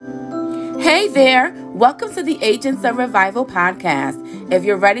Hey there, welcome to the Agents of Revival podcast. If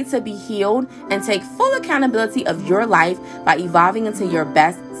you're ready to be healed and take full accountability of your life by evolving into your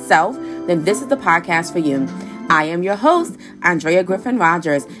best self, then this is the podcast for you. I am your host, Andrea Griffin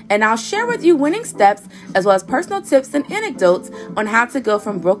Rogers, and I'll share with you winning steps as well as personal tips and anecdotes on how to go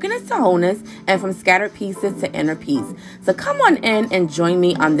from brokenness to wholeness and from scattered pieces to inner peace. So come on in and join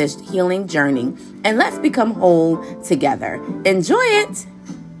me on this healing journey, and let's become whole together. Enjoy it.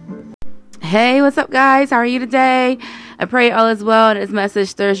 Hey, what's up, guys? How are you today? I pray all is well and this message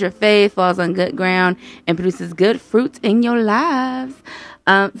stirs your faith, falls on good ground, and produces good fruit in your lives.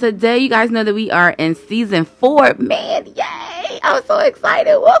 Today, you guys know that we are in season 4. Man, yay! I'm so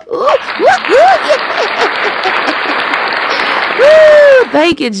excited. Woo, woo, woo, woo.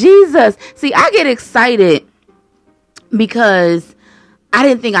 Thank you, Jesus. See, I get excited because I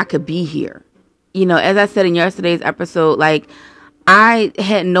didn't think I could be here. You know, as I said in yesterday's episode, I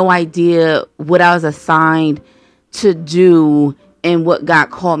had no idea what I was assigned to do and what God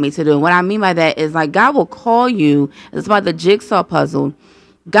called me to do. And what I mean by that is God will call you. It's about the jigsaw puzzle.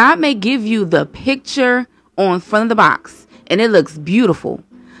 God may give you the picture on front of the box and it looks beautiful,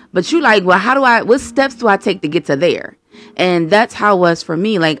 but you what steps do I take to get to there? And that's how it was for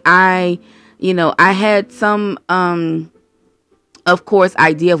me. I had some, of course,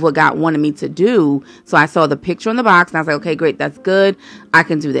 idea of what God wanted me to do. So I saw the picture on the box and I was like, okay, great. That's good. I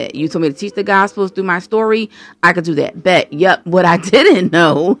can do that. You told me to teach the gospels through my story. I could do that. Bet. Yep. What I didn't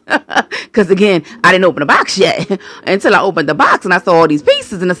know, because again, I didn't open the box yet until I opened the box and I saw all these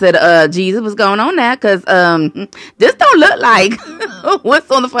pieces and I said, Jesus, what's going on there? Because, this don't look like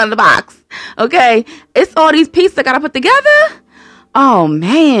what's on the front of the box. Okay. It's all these pieces I got to put together. Oh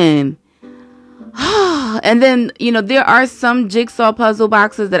man. And then, there are some jigsaw puzzle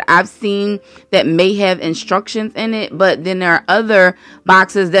boxes that I've seen that may have instructions in it, but then there are other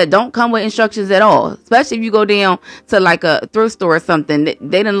boxes that don't come with instructions at all. Especially if you go down to a thrift store or something,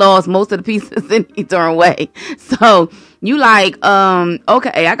 they done lost most of the pieces in any darn way. So you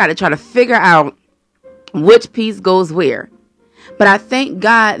okay, I got to try to figure out which piece goes where. But I thank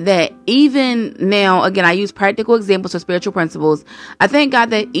God that even now, again, I use practical examples of spiritual principles. I thank God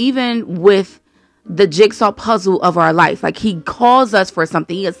that even with the jigsaw puzzle of our life, he calls us for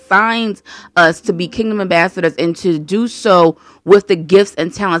something. He assigns us to be kingdom ambassadors and to do so with the gifts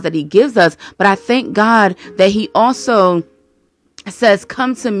and talents that he gives us. But I thank God that he also says,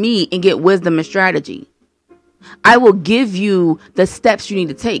 come to me and get wisdom and strategy. I will give you the steps you need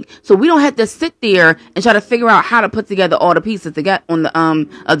to take. So we don't have to sit there and try to figure out how to put together all the pieces to get on the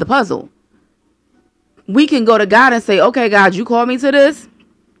of the puzzle. We can go to God and say, okay, God, you called me to this.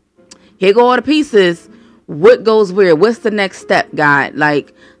 Here go all the pieces. What goes where? What's the next step, God?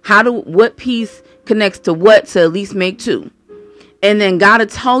 What piece connects to what to at least make 2? And then God will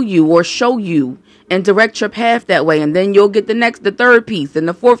tell you or show you and direct your path that way. And then you'll get the third piece and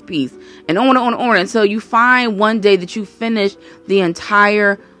the fourth piece and on and on and on until you find one day that you finish the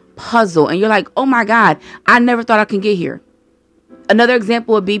entire puzzle. And you're like, oh my God, I never thought I could get here. Another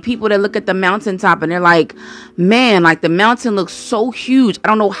example would be people that look at the mountaintop and they're like, man, the mountain looks so huge. I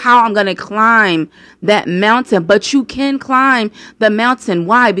don't know how I'm going to climb that mountain, but you can climb the mountain.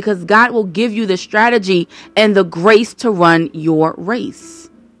 Why? Because God will give you the strategy and the grace to run your race.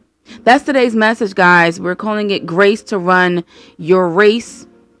 That's today's message, guys. We're calling it Grace to Run Your Race.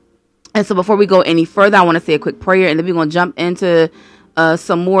 And so before we go any further, I want to say a quick prayer and then we're going to jump into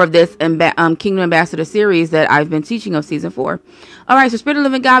some more of this Kingdom Ambassador series that I've been teaching of season 4. All right, so Spirit of the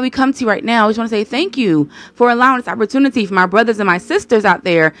Living God, we come to you right now. I just want to say thank you for allowing this opportunity for my brothers and my sisters out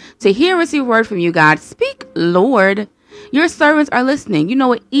there to hear and receive a word from you, God. Speak, Lord. Your servants are listening. You know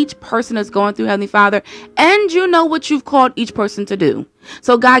what each person is going through, Heavenly Father, and you know what you've called each person to do.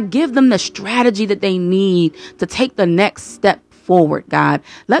 So, God, give them the strategy that they need to take the next step forward, God.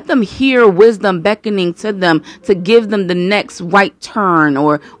 Let them hear wisdom beckoning to them to give them the next right turn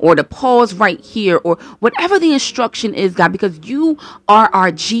or to pause right here or whatever the instruction is, God, because you are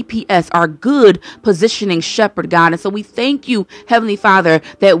our GPS, our good positioning shepherd, God. And so we thank you, Heavenly Father,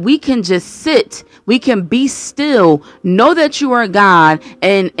 that we can just sit, we can be still, know that you are God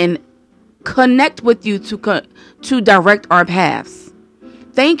and connect with you to direct our paths.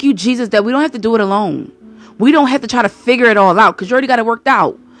 Thank you, Jesus, that we don't have to do it alone. We don't have to try to figure it all out because you already got it worked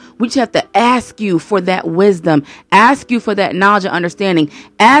out. We just have to ask you for that wisdom, ask you for that knowledge and understanding,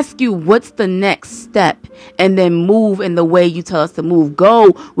 ask you what's the next step, and then move in the way you tell us to move. Go,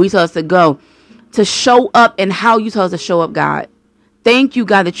 we tell us to go, to show up and how you tell us to show up, God. Thank you,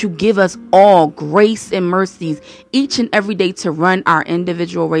 God, that you give us all grace and mercies each and every day to run our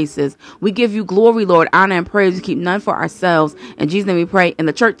individual races. We give you glory, Lord, honor, and praise. We keep none for ourselves. In Jesus' name we pray. And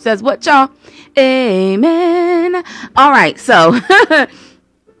the church says what, y'all? Amen. All right, so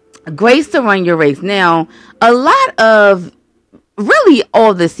grace to run your race. Now, a lot of, really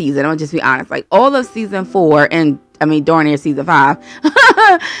all this season, I'll just be honest, like all of season 4, and I mean, darn near season 5,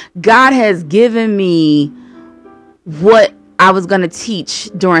 God has given me what I was going to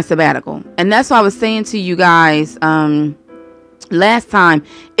teach during sabbatical. And that's why I was saying to you guys last time,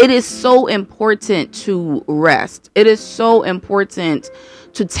 it is so important to rest. It is so important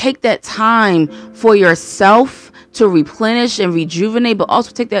to take that time for yourself to replenish and rejuvenate, but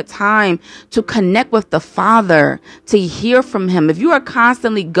also take that time to connect with the Father, to hear from him. If you are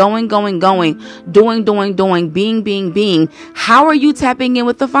constantly going, doing, being, how are you tapping in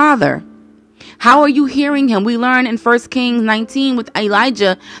with the Father? How are you hearing him? We learn in 1 Kings 19 with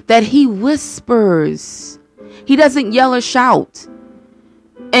Elijah that he whispers. He doesn't yell or shout.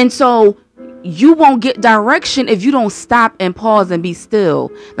 And so you won't get direction if you don't stop and pause and be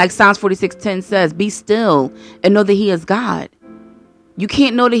still. Like Psalms 46:10 says, be still and know that he is God. You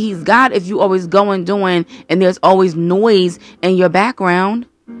can't know that he's God if you always going, doing, and there's always noise in your background.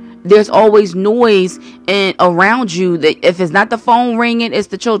 There's always noise around you. That if it's not the phone ringing, it's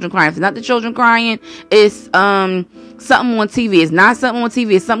the children crying. If it's not the children crying, it's something on TV. It's not something on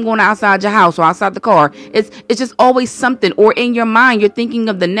TV. It's something going on outside your house or outside the car. It's just always something. Or in your mind, you're thinking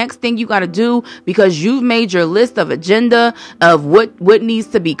of the next thing you got to do because you've made your list of agenda of what needs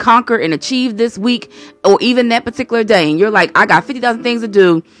to be conquered and achieved this week or even that particular day. And you're like, I got 50,000 things to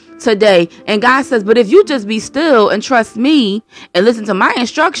do today. And God says, but if you just be still and trust me and listen to my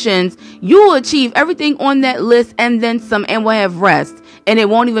instructions, you will achieve everything on that list and then some, and will have rest. And it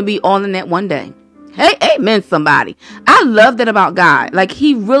won't even be all in that one day. Hey, amen, somebody. I love that about God. Like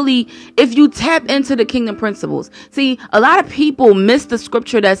he really, if you tap into the kingdom principles, see, a lot of people miss the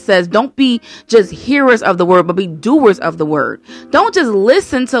scripture that says, don't be just hearers of the word, but be doers of the word. Don't just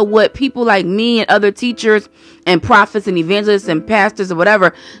listen to what people like me and other teachers and prophets and evangelists and pastors or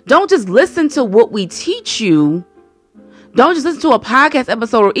whatever. Don't just listen to what we teach you. Don't just listen to a podcast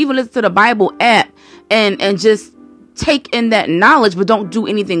episode or even listen to the Bible app and just take in that knowledge, but don't do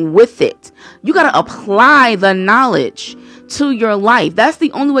anything with it. You got to apply the knowledge to your life. That's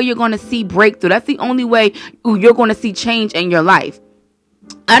the only way you're going to see breakthrough. That's the only way you're going to see change in your life.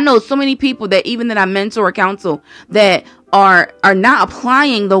 I know so many people that even that I mentor or counsel that are not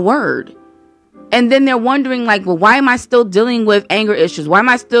applying the word. And then they're wondering like, well, why am I still dealing with anger issues? Why am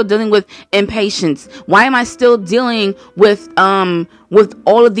I still dealing with impatience? Why am I still dealing with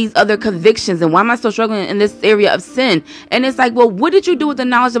all of these other convictions? And why am I still struggling in this area of sin? And it's like, well, what did you do with the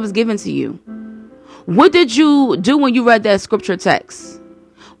knowledge that was given to you? What did you do when you read that scripture text?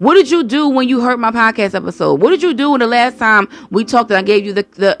 What did you do when you heard my podcast episode? What did you do when the last time we talked and I gave you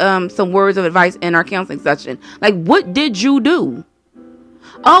the some words of advice in our counseling session? Like, what did you do?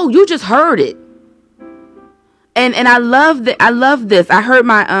 Oh, you just heard it. And I love that. I love this. I heard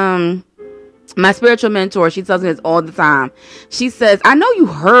my spiritual mentor. She tells me this all the time. She says, I know you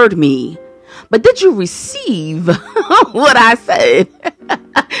heard me, but did you receive what I said?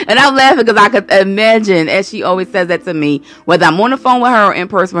 And I'm laughing because I could imagine, as she always says that to me, whether I'm on the phone with her or in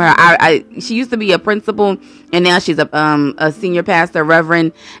person with her. She used to be a principal, and now she's a senior pastor,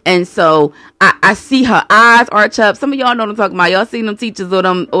 reverend. And so I see her eyes arch up. Some of y'all know what I'm talking about. Y'all seen them teachers or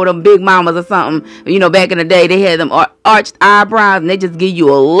them big mamas or something. You know, back in the day, they had them arched eyebrows, and they just give you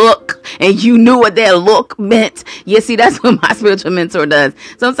a look, and you knew what that look meant. Yeah, see, that's what my spiritual mentor does.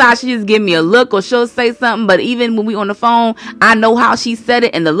 Sometimes she just give me a look, or she'll say something, but even when we on the phone, I know how she said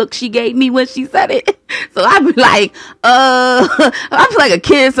it and the look she gave me when she said it. So I be like, I feel like a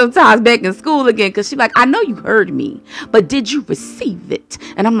kid sometimes back in school again, because she like, I know you heard me, but did you receive it?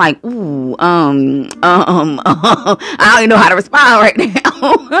 And I'm like, ooh, I don't even know how to respond right now.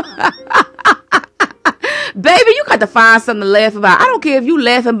 Baby, you got to find something to laugh about. I don't care if you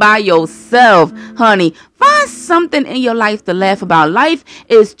laughing by yourself, honey. Find something in your life to laugh about. Life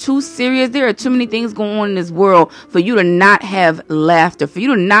is too serious. There are too many things going on in this world for you to not have laughter, for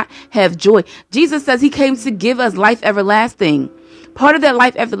you to not have joy. Jesus says he came to give us life everlasting. Part of that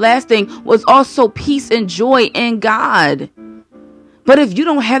life everlasting was also peace and joy in God. But if you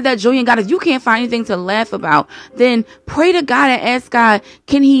don't have that joy in God, if you can't find anything to laugh about, then pray to God and ask God,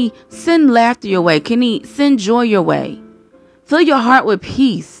 can he send laughter your way? Can he send joy your way? Fill your heart with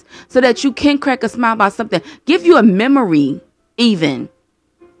peace so that you can crack a smile about something. Give you a memory even.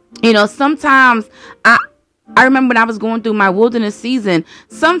 You know, sometimes I remember when I was going through my wilderness season,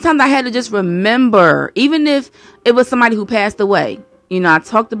 sometimes I had to just remember, even if it was somebody who passed away. I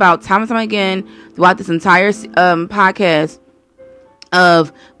talked about time and time again throughout this entire podcast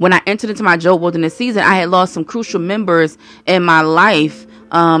of when I entered into my Job wilderness season, I had lost some crucial members in my life.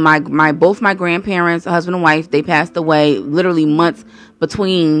 Both my grandparents, husband and wife, they passed away literally months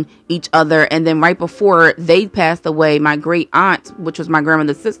between each other. And then right before they passed away, my great aunt, which was my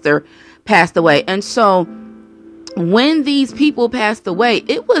grandmother's sister, passed away. And so when these people passed away,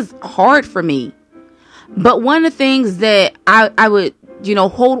 it was hard for me. But one of the things that I would,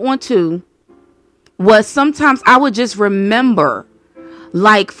 hold on to was sometimes I would just remember,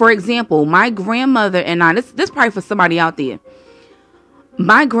 like, for example, my grandmother and I, this probably for somebody out there.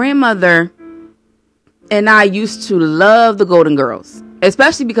 My grandmother and I used to love the Golden Girls,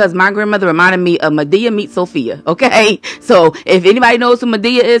 especially because my grandmother reminded me of Medea meets Sophia. Okay. So if anybody knows who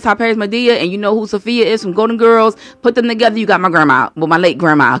Medea is, her parents Medea, and you know who Sophia is from Golden Girls, put them together. You got my grandma, well, my late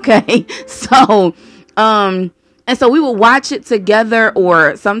grandma. Okay. So, and so we would watch it together,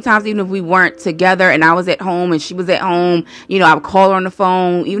 or sometimes even if we weren't together and I was at home and she was at home, I would call her on the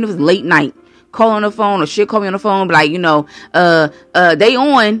phone, even if it was late night, call on the phone, or she'll call me on the phone, but like, they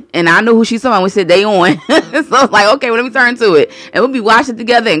on, and I know who she's talking about. We said they on. So it's like, okay, well, let me turn to it. And we'll be watching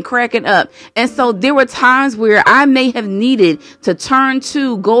together and cracking up. And so there were times where I may have needed to turn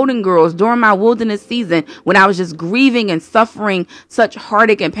to Golden Girls during my wilderness season when I was just grieving and suffering such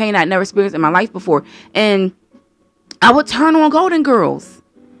heartache and pain I'd never experienced in my life before. And I would turn on Golden Girls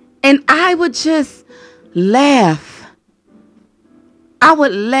and I would just laugh. I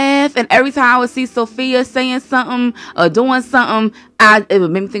would laugh, and every time I would see Sophia saying something or doing something, it would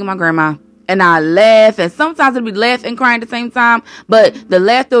make me think of my grandma. And I laugh, and sometimes it'd be laughing and crying at the same time, but the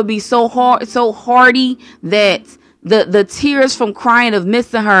laughter would be so hard, so hearty that the tears from crying of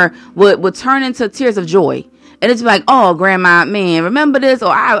missing her would turn into tears of joy. And it's like, oh, grandma, man, remember this?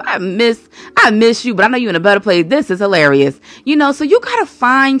 Or I miss you, but I know you're in a better place. This is hilarious. So you got to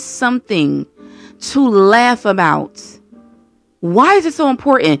find something to laugh about. Why is it so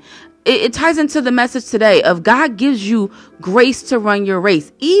important? It ties into the message today of God gives you grace to run your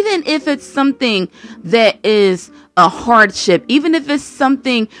race. Even if it's something that is a hardship, even if it's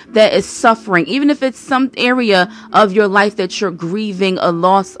something that is suffering, even if it's some area of your life that you're grieving a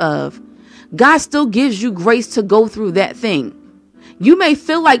loss of, God still gives you grace to go through that thing. You may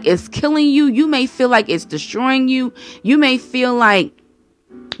feel like it's killing you. You may feel like it's destroying you. You may feel like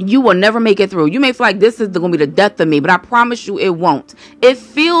you will never make it through. You may feel like this is going to be the death of me, but I promise you it won't. It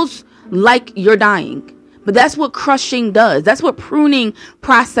feels like you're dying, but that's what crushing does. That's what pruning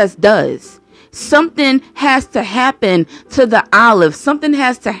process does. Something has to happen to the olive. Something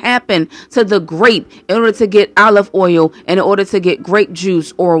has to happen to the grape in order to get olive oil and in order to get grape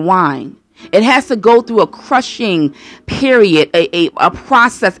juice or wine. It has to go through a crushing period, a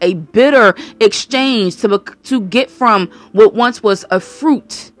process, a bitter exchange to get from what once was a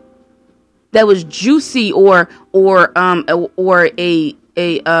fruit that was juicy or a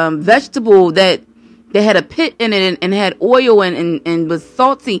vegetable that had a pit in it and had oil and was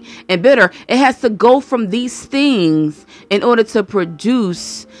salty and bitter. It has to go from these things in order to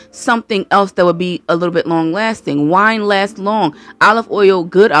produce something else that would be a little bit long lasting. Wine lasts long. Olive oil,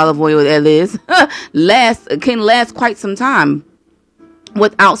 good olive oil that is, can last quite some time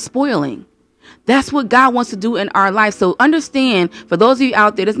without spoiling. That's what God wants to do in our life. So understand, for those of you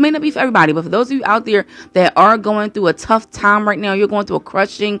out there, this may not be for everybody, but for those of you out there that are going through a tough time right now, you're going through a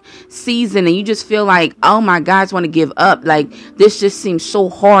crushing season and you just feel like, oh my God, I just want to give up. Like, this just seems so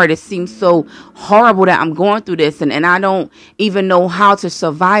hard. It seems so horrible that I'm going through this and I don't even know how to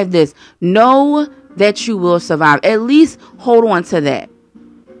survive this. Know that you will survive. At least hold on to that.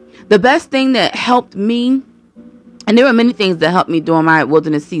 The best thing that helped me, and there were many things that helped me during my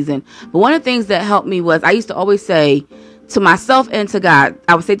wilderness season, but one of the things that helped me was I used to always say to myself and to God,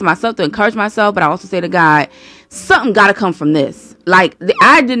 I would say to myself to encourage myself, but I also say to God, something got to come from this. Like,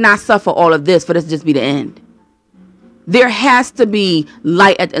 I did not suffer all of this for this to just be the end. There has to be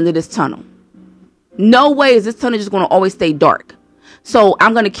light at the end of this tunnel. No way is this tunnel just going to always stay dark. So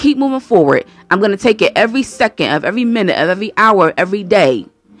I'm going to keep moving forward. I'm going to take it every second of every minute of every hour, every day,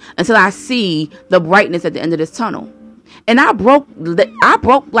 until I see the brightness at the end of this tunnel. And I broke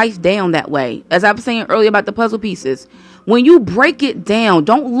life down that way. As I was saying earlier about the puzzle pieces, when you break it down,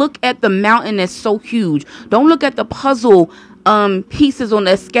 don't look at the mountain that's so huge. Don't look at the puzzle pieces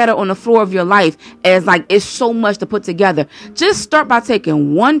that scatter on the floor of your life as like it's so much to put together. Just start by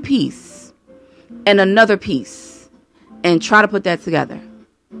taking one piece and another piece and try to put that together.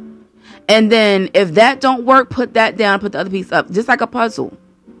 And then if that don't work, put that down, put the other piece up, just like a puzzle.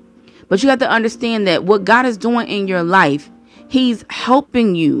 But you have to understand that what God is doing in your life, He's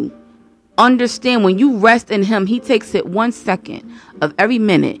helping you understand when you rest in him, he takes it 1 second of every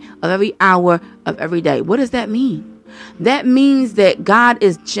minute, of every hour, of every day. What does that mean? That means that God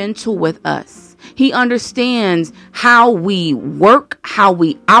is gentle with us. He understands how we work, how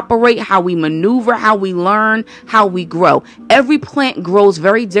we operate, how we maneuver, how we learn, how we grow. Every plant grows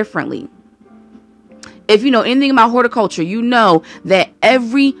very differently. If you know anything about horticulture, you know that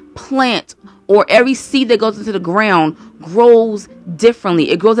every plant or every seed that goes into the ground grows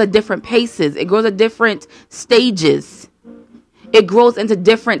differently. It grows at different paces. It grows at different stages. It grows into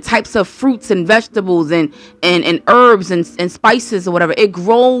different types of fruits and vegetables and herbs and spices or whatever. It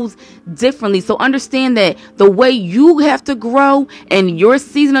grows differently. So understand that the way you have to grow and your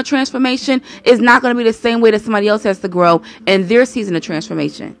season of transformation is not going to be the same way that somebody else has to grow in their season of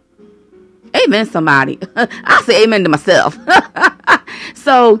transformation. Amen, somebody. I say amen to myself.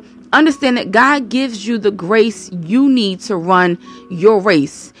 So understand that God gives you the grace you need to run your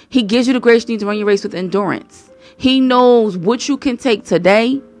race. He gives you the grace you need to run your race with endurance. He knows what you can take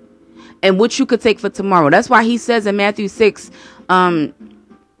today and what you could take for tomorrow. That's why he says in Matthew 6,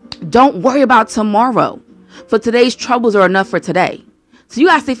 don't worry about tomorrow, for today's troubles are enough for today. So you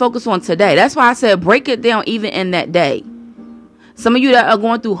got to stay focused on today. That's why I said break it down even in that day. Some of you that are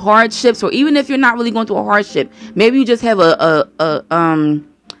going through hardships, or even if you're not really going through a hardship, maybe you just have a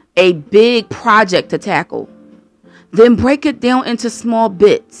big project to tackle. Then break it down into small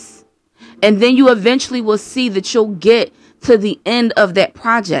bits. And then you eventually will see that you'll get to the end of that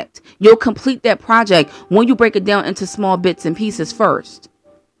project. You'll complete that project when you break it down into small bits and pieces first.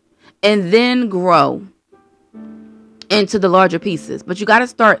 And then grow into the larger pieces. But you got to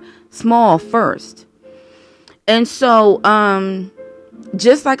start small first. And so,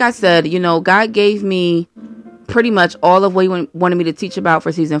 just like I said, you know, God gave me pretty much all of what he wanted me to teach about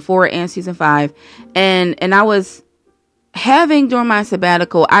for season 4 and season 5. And I was having during my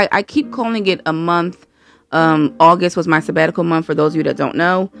sabbatical, I keep calling it a month. August was my sabbatical month for those of you that don't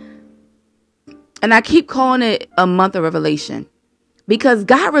know. And I keep calling it a month of revelation because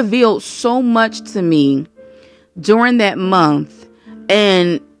God revealed so much to me during that month.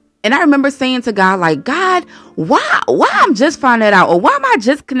 And I remember saying to God, like, God, why I'm just finding that out? Or why am I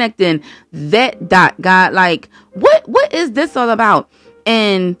just connecting that dot? God, like, what is this all about?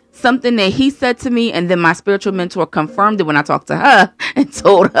 And something that he said to me, and then my spiritual mentor confirmed it when I talked to her and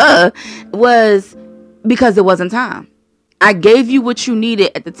told her, was because it wasn't time. I gave you what you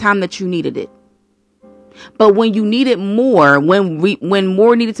needed at the time that you needed it. But when you needed more, when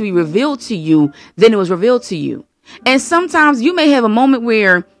more needed to be revealed to you, then it was revealed to you. And sometimes you may have a moment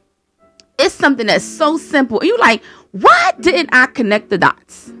where it's something that's so simple. And you're like, why didn't I connect the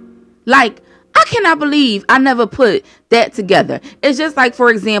dots? Like, I cannot believe I never put that together. It's just like, for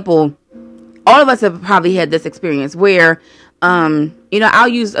example, all of us have probably had this experience where, I'll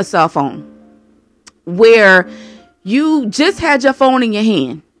use a cell phone where you just had your phone in your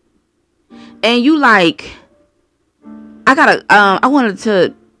hand and you like, I wanted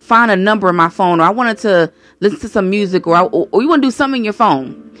to find a number in my phone, or I wanted to listen to some music, or you want to do something in your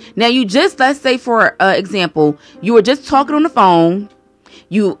phone. Now you just, let's say for example, you were just talking on the phone.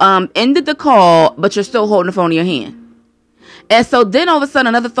 You ended the call, but you're still holding the phone in your hand. And so then all of a sudden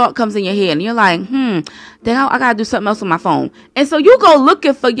another thought comes in your head and you're like, then I gotta do something else on my phone. And so you go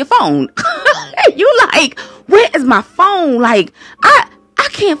looking for your phone. And you like, where is my phone? Like, I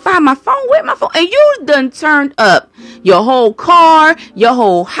can't find my phone. Where's my phone? And you done turned up your whole car, your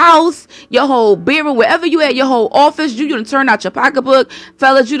whole house, your whole bedroom, wherever you at, your whole office. You done turned out your pocketbook.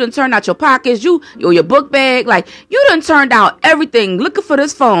 Fellas, you done turned out your pockets. Your book bag. Like, you done turned out everything looking for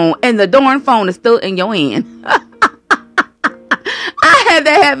this phone, and the darn phone is still in your hand. I had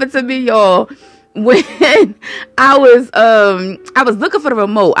that happen to me, y'all, when I was looking for the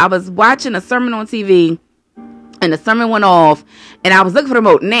remote. I was watching a sermon on TV, and the sermon went off, and I was looking for the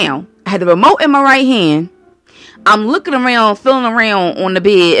remote. Now, I had the remote in my right hand. I'm looking around, feeling around on the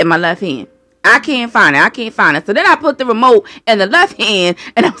bed in my left hand. I can't find it. So then I put the remote in the left hand,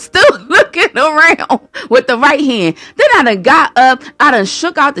 and I'm still looking around with the right hand. Then I done got up. I done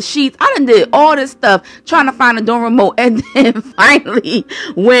shook out the sheets. I done did all this stuff trying to find the door remote. And then finally,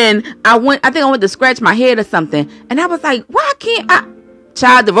 when I went to scratch my head or something. And I was like, why can't I?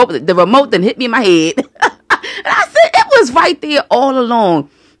 Child, the remote then hit me in my head. And I said, it was right there all along.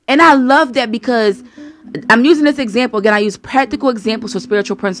 And I love that because I'm using this example again. I use practical examples for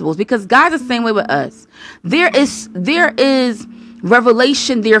spiritual principles because God's the same way with us. There is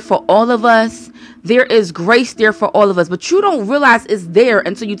revelation there for all of us. There is grace there for all of us, but you don't realize it's there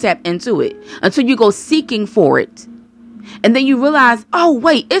until you tap into it, until you go seeking for it. And then you realize, oh,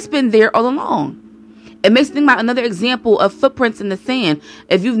 wait, it's been there all along. It makes me think about another example of footprints in the sand.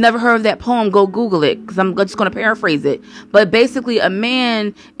 If you've never heard of that poem, go Google it, because I'm just going to paraphrase it. But basically, a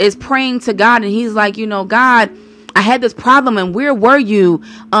man is praying to God, and he's like, God, I had this problem, and where were you?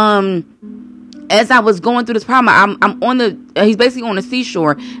 As I was going through this problem, I'm on he's basically on the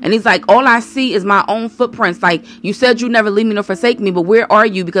seashore, and he's like, all I see is my own footprints. Like, you said you never leave me nor forsake me, but where are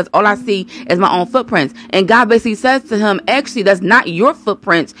you? Because all I see is my own footprints. And God basically says to him, actually, that's not your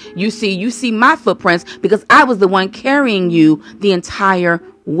footprints. You see my footprints, because I was the one carrying you the entire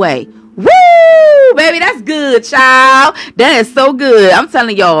way. Woo, baby, that's good, child. That is so good. I'm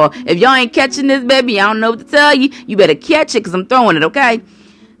telling y'all, if y'all ain't catching this, baby, I don't know what to tell you. You better catch it, because I'm throwing it, okay?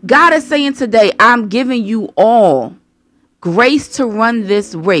 God is saying today, I'm giving you all grace to run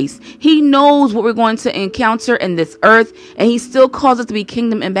this race. He knows what we're going to encounter in this earth, and he still calls us to be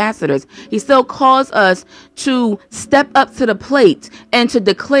kingdom ambassadors. He still calls us to step up to the plate and to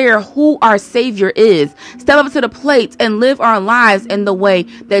declare who our Savior is. Step up to the plate and live our lives in the way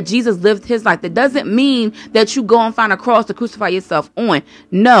that Jesus lived his life. That doesn't mean that you go and find a cross to crucify yourself on.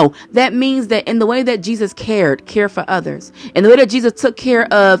 No, that means that in the way that Jesus care for others. In the way that Jesus took care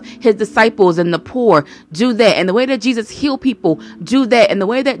of his disciples and the poor, do that. In the way that Jesus healed people, do that. In the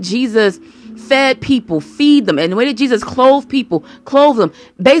way that Jesus fed people, feed them. In the way that Jesus clothed people, clothe them.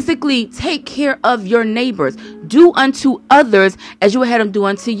 Basically, take care of your neighbors. Do unto others as you would have them do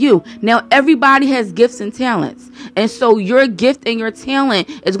unto you. Now, everybody has gifts and talents. And so your gift and your talent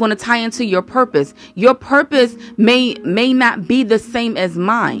is going to tie into your purpose. Your purpose may not be the same as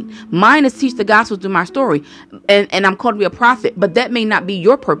mine. Mine is teach the gospel through my story. And I'm called to be a prophet, but that may not be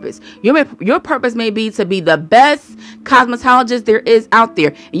your purpose. Your purpose may be to be the best cosmetologist there is out there.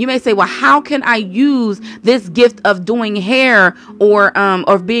 And you may say, well, how can I use this gift of doing hair or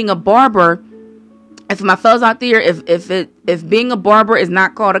being a barber? And for my fellas out there, if being a barber is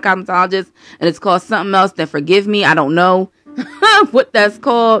not called a cosmetologist and it's called something else, then forgive me. I don't know what that's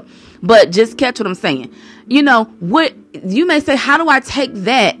called, but just catch what I'm saying. What you may say, how do I take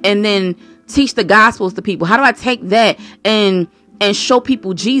that and then teach the gospels to people? How do I take that and show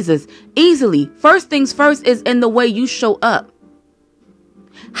people Jesus? Easily. First things first is in the way you show up.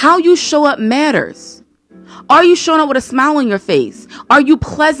 How you show up matters. Are you showing up with a smile on your face? Are you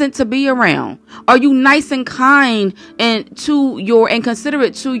pleasant to be around? Are you nice and kind and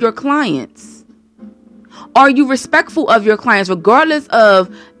considerate to your clients? Are you respectful of your clients, regardless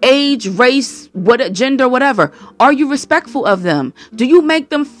of age, race, gender, whatever? Are you respectful of them? Do you make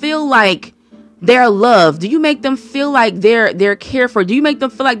them feel like they're loved? Do you make them feel like they're cared for? Do you make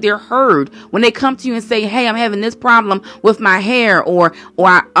them feel like they're heard when they come to you and say, hey, I'm having this problem with my hair, or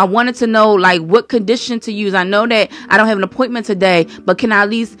I wanted to know like what condition to use. I know that I don't have an appointment today, but can I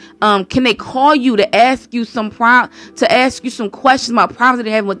at least can they call you to ask you some questions about problems that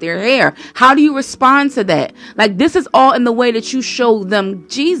they have with their hair? How do you respond to that? Like, this is all in the way that you show them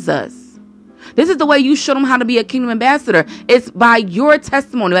Jesus. This is the way you show them how to be a kingdom ambassador. It's by your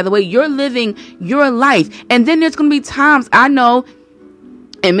testimony, by the way you're living your life. And then there's going to be times, I know,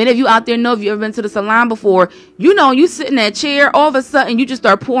 and many of you out there know, if you've ever been to the salon before, you sit in that chair, all of a sudden you just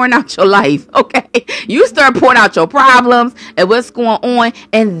start pouring out your life, okay? You start pouring out your problems and what's going on.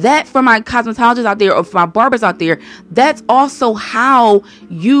 And that, for my cosmetologists out there or for my barbers out there, that's also how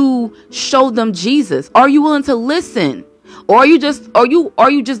you show them Jesus. Are you willing to listen? Or are you just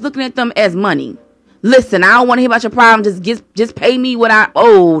looking at them as money? Listen, I don't want to hear about your problem. Just pay me what I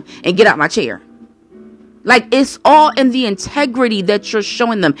owed and get out my chair. Like, it's all in the integrity that you're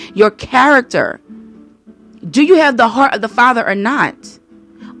showing them, your character. Do you have the heart of the Father or not?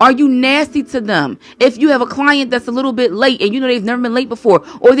 Are you nasty to them? If you have a client that's a little bit late and they've never been late before,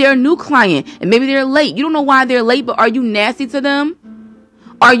 or they're a new client and maybe they're late, you don't know why they're late, but are you nasty to them?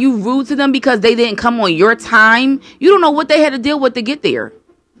 Are you rude to them because they didn't come on your time? You don't know what they had to deal with to get there.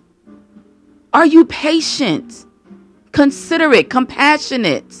 Are you patient, considerate,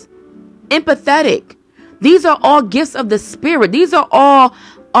 compassionate, empathetic? These are all gifts of the Spirit. These are all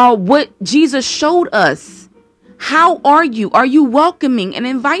what Jesus showed us. How are you? Are you welcoming and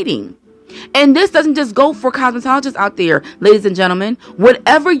inviting? And this doesn't just go for cosmetologists out there, ladies and gentlemen.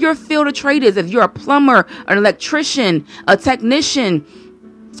 Whatever your field of trade is, if you're a plumber, an electrician, a technician,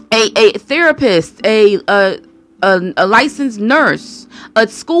 a therapist, a licensed nurse, a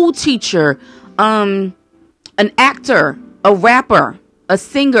school teacher, an actor, a rapper, a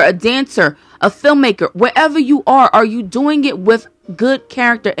singer, a dancer, a filmmaker, wherever you are you doing it with good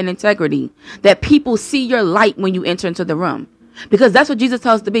character and integrity, that people see your light when you enter into the room? Because that's what Jesus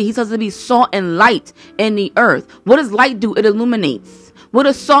tells us to be. He tells us to be salt and light in the earth. What does light do? It illuminates. What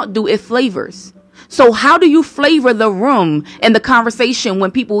does salt do? It flavors. So how do you flavor the room and the conversation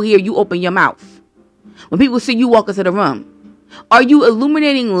when people hear you open your mouth? When people see you walk into the room, are you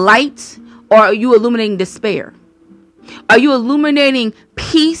illuminating light or are you illuminating despair? Are you illuminating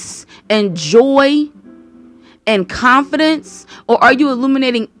peace and joy and confidence, or are you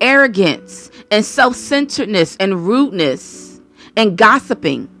illuminating arrogance and self-centeredness and rudeness and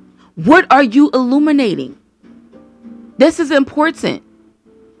gossiping? What are you illuminating? This is important.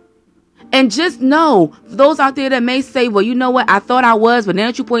 And just know, for those out there that may say, well, you know what, I thought I was, but now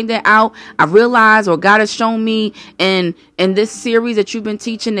that you point that out, I realized, or God has shown me in this series that you've been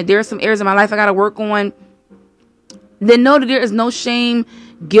teaching, that there are some areas in my life I got to work on. Then know that there is no shame,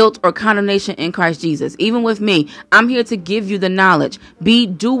 guilt, or condemnation in Christ Jesus. Even with me, I'm here to give you the knowledge. Be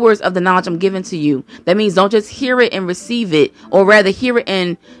doers of the knowledge I'm giving to you. That means don't just hear it and receive it, or rather hear it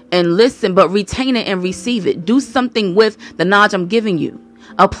and listen, but retain it and receive it. Do something with the knowledge I'm giving you.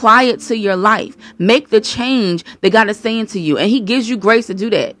 Apply it to your life. Make the change that God is saying to you. And he gives you grace to do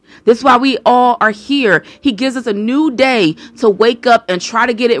that. This is why we all are here. He gives us a new day to wake up and try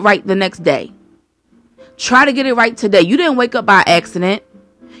to get it right the next day. Try to get it right today. You didn't wake up by accident.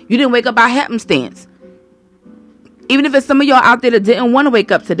 You didn't wake up by happenstance. Even if it's some of y'all out there that didn't want to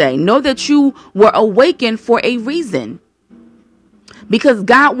wake up today, know that you were awakened for a reason. Because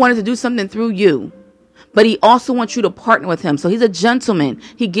God wanted to do something through you. But he also wants you to partner with him. So he's a gentleman.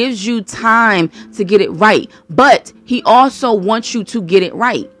 He gives you time to get it right. But he also wants you to get it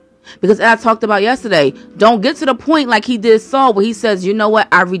right. Because as I talked about yesterday, don't get to the point like he did Saul, where he says, you know what,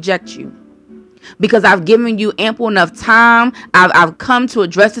 I reject you. Because I've given you ample enough time. I've come to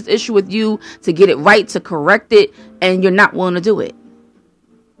address this issue with you, to get it right, to correct it, and you're not willing to do it.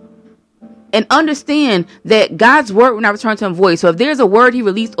 And understand that God's word will not return to him void. So if there's a word he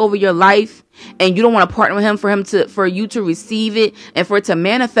released over your life and you don't want to partner with him for you to receive it and for it to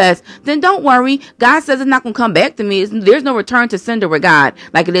manifest, then don't worry. God says it's not going to come back to me. There's no return to sender with God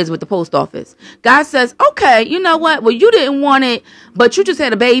like it is with the post office. God says, okay, you know what? Well, you didn't want it, but you just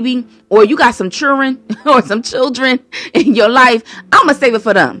had a baby, or you got some children or some children in your life. I'm going to save it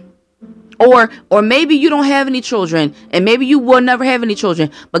for them. Or maybe you don't have any children, and maybe you will never have any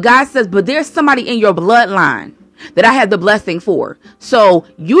children. But God says, but there's somebody in your bloodline that I have the blessing for. So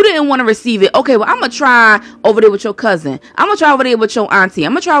you didn't want to receive it. Okay, well, I'm going to try over there with your cousin. I'm going to try over there with your auntie.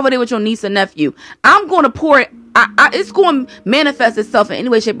 I'm going to try over there with your niece and nephew. I'm going to pour it. It's going to manifest itself in any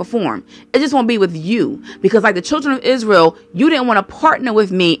way, shape, or form. It just won't be with you. Because like the children of Israel, you didn't want to partner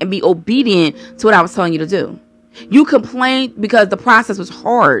with me and be obedient to what I was telling you to do. You complained because the process was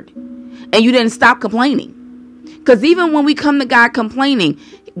hard. And you didn't stop complaining. Because even when we come to God complaining,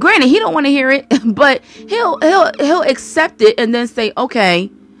 granted, he don't want to hear it, but he'll accept it and then say, okay,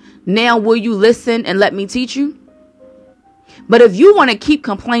 now will you listen and let me teach you? But if you want to keep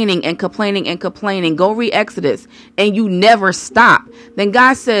complaining and complaining and complaining, go read Exodus, and you never stop, then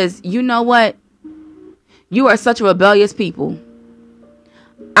God says, you know what? You are such a rebellious people.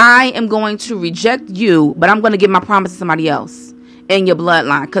 I am going to reject you, but I'm going to give my promise to somebody else in your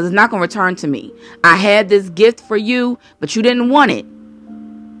bloodline, because it's not going to return to me. I had this gift for you, but you didn't want it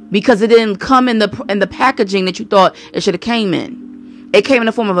because it didn't come in the packaging that you thought it should have came in. It came in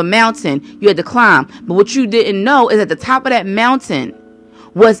the form of a mountain you had to climb. But what you didn't know is at the top of that mountain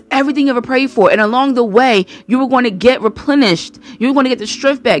was everything you ever prayed for. And along the way, you were going to get replenished. You were going to get the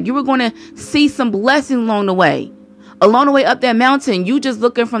strength back. You were going to see some blessings along the way. Along the way up that mountain, you just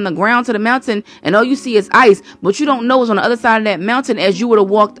looking from the ground to the mountain, and all you see is ice. But you don't know what's on the other side of that mountain. As you would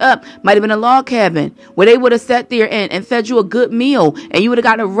have walked up, might have been a log cabin where they would have sat there and fed you a good meal, and you would have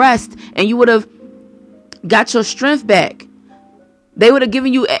got a rest, and you would have got your strength back. They would have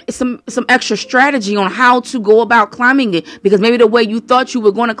given you some extra strategy on how to go about climbing it, because maybe the way you thought you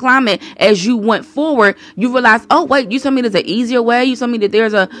were going to climb it, as you went forward, you realized, oh, wait, you told me there's an easier way. You told me that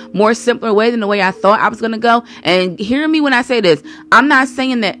there's a more simpler way than the way I thought I was going to go. And hear me when I say this. I'm not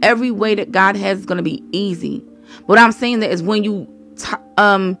saying that every way that God has is going to be easy. What I'm saying that is when you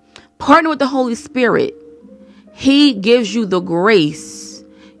partner with the Holy Spirit, he gives you the grace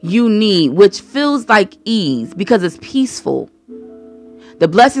you need, which feels like ease because it's peaceful. The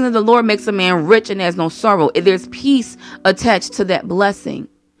blessing of the Lord makes a man rich and has no sorrow. There's peace attached to that blessing.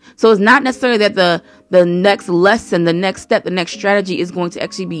 So it's not necessarily that the next lesson, the next step, the next strategy is going to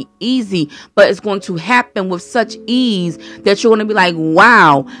actually be easy, but it's going to happen with such ease that you're going to be like,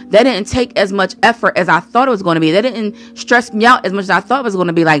 wow, that didn't take as much effort as I thought it was going to be. That didn't stress me out as much as I thought it was going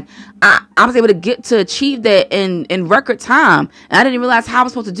to be. Like, I was able to get to achieve that in record time. And I didn't realize how I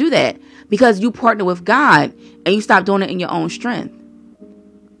was supposed to do that, because you partner with God and you stop doing it in your own strength.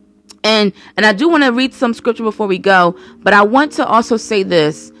 And I do want to read some scripture before we go, but I want to also say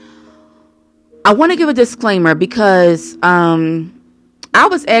this. I want to give a disclaimer because I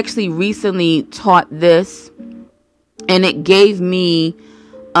was actually recently taught this, and it gave me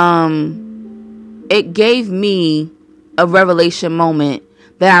a revelation moment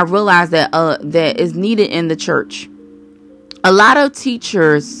that I realized that is needed in the church. A lot of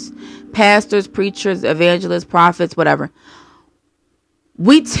teachers, pastors, preachers, evangelists, prophets, whatever,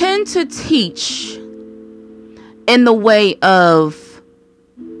 we tend to teach in the way of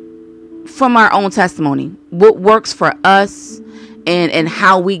from our own testimony, what works for us and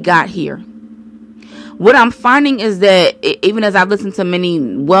how we got here. What I'm finding is that even as I've listened to many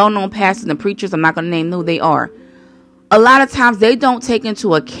well-known pastors and preachers, I'm not going to name who they are, a lot of times they don't take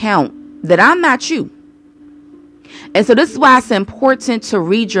into account that I'm not you. And so this is why it's important to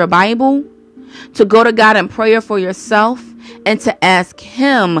read your Bible, to go to God in prayer for yourself, and to ask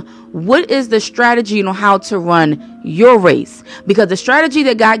Him, what is the strategy on how to run your race? Because the strategy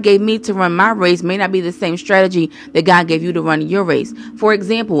that God gave me to run my race may not be the same strategy that God gave you to run your race. For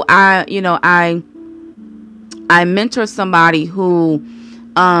example, I mentor somebody who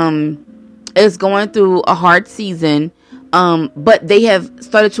is going through a hard season, but they have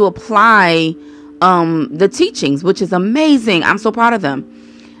started to apply the teachings, which is amazing. I'm so proud of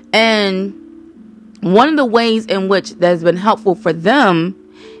them. And one of the ways in which that has been helpful for them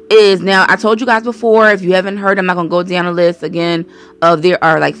is, now I told you guys before, if you haven't heard, I'm not going to go down a list again of there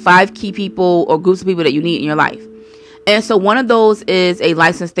are like 5 key people or groups of people that you need in your life. And so one of those is a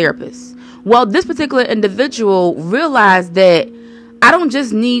licensed therapist. Well, this particular individual realized that I don't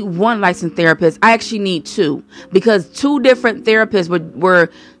just need one licensed therapist. I actually need 2, because 2 different therapists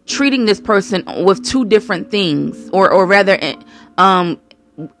were treating this person with 2 different things, or rather,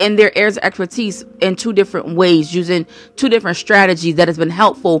 in their areas of expertise in 2 different ways, using 2 different strategies that has been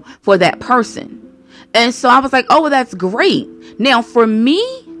helpful for that person. And so I was like, oh, well, that's great. Now, for me,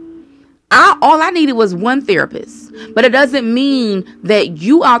 all I needed was 1 therapist, but it doesn't mean that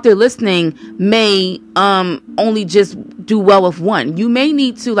you out there listening may only just do well with 1. You may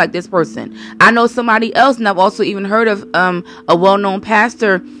need 2, like this person. I know somebody else, and I've also even heard of a well-known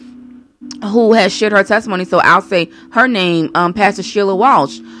pastor who has shared her testimony. So I'll say her name, Pastor Sheila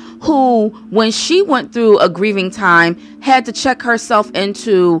Walsh, who, when she went through a grieving time, had to check herself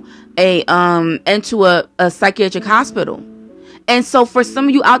into a psychiatric hospital. And so for some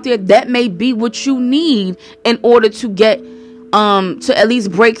of you out there, that may be what you need in order to get to at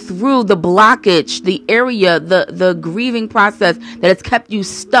least break through the blockage, the area, the grieving process that has kept you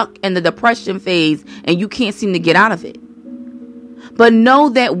stuck in the depression phase and you can't seem to get out of it. But know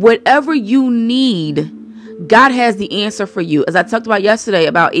that whatever you need, God has the answer for you. As I talked about yesterday,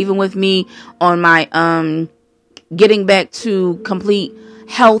 about even with me on my getting back to complete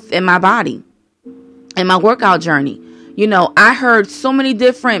health in my body and my workout journey. You know, I heard so many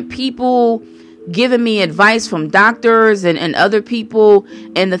different people giving me advice from doctors and other people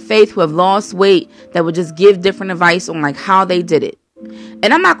in the faith who have lost weight that would just give different advice on like how they did it.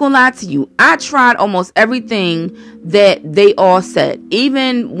 And I'm not going to lie to you. I tried almost everything that they all said.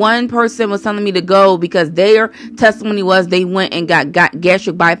 Even one person was telling me to go because their testimony was they went and got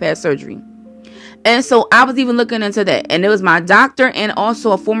gastric bypass surgery. And so I was even looking into that. And it was my doctor and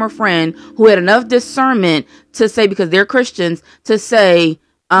also a former friend who had enough discernment to say, because they're Christians, to say,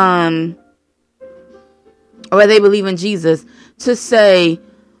 or they believe in Jesus, to say,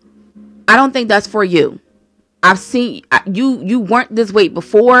 I don't think that's for you. I've seen you weren't this weight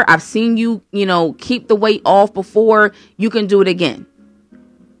before. I've seen you, keep the weight off before. You can do it again.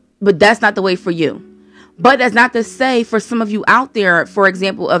 But that's not the way for you. But that's not to say for some of you out there, for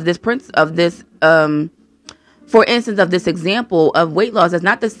example, for instance, of this example of weight loss, that's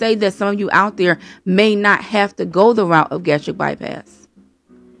not to say that some of you out there may not have to go the route of gastric bypass.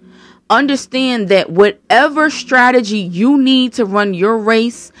 Understand that whatever strategy you need to run your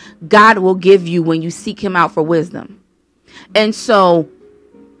race, God will give you when you seek Him out for wisdom. And so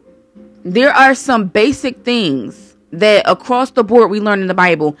there are some basic things that across the board we learn in the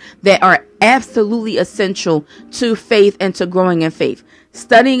Bible that are absolutely essential to faith and to growing in faith.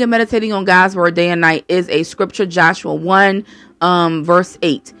 Studying and meditating on God's word day and night is a scripture, Joshua 1, verse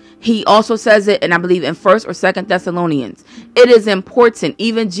 8. He also says it, and I believe in 1st or 2nd Thessalonians. It is important.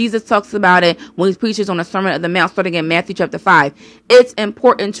 Even Jesus talks about it when he preaches on the Sermon on the Mount, starting in Matthew chapter 5. It's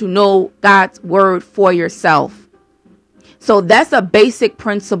important to know God's word for yourself. So that's a basic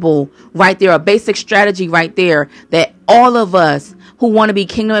principle right there, a basic strategy right there that all of us who want to be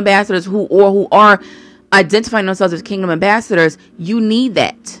kingdom ambassadors who are identifying themselves as kingdom ambassadors, you need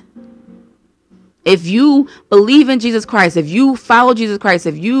that. If you believe in Jesus Christ, if you follow Jesus Christ,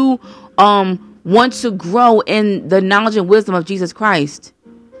 if you want to grow in the knowledge and wisdom of Jesus Christ,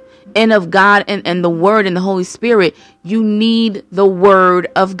 and of God and the Word and the Holy Spirit, you need the Word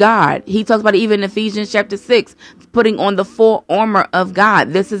of God. He talks about it even in Ephesians chapter 6, putting on the full armor of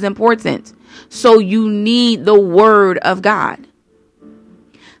God. This is important. So you need the Word of God.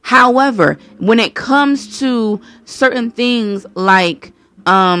 However, when it comes to certain things like,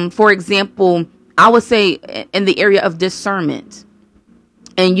 for example, I would say in the area of discernment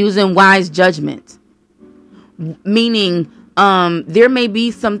and using wise judgment, meaning there may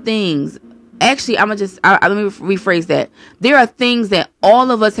be some things. Actually, let me rephrase that. There are things that all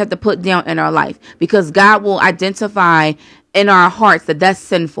of us have to put down in our life because God will identify in our hearts that that's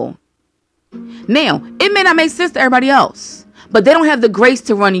sinful. Now, it may not make sense to everybody else, but they don't have the grace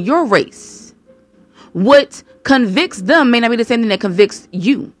to run your race. What convicts them may not be the same thing that convicts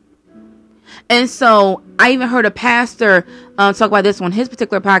you. And so I even heard a pastor talk about this on his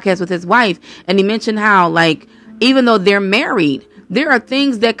particular podcast with his wife. And he mentioned how, like, even though they're married, there are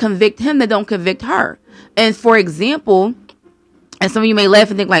things that convict him that don't convict her. And for example, and some of you may laugh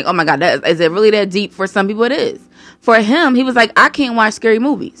and think like, oh my God, is it really that deep? For some people it is. For him, he was like, I can't watch scary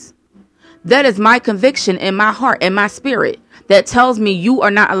movies. That is my conviction in my heart and my spirit that tells me you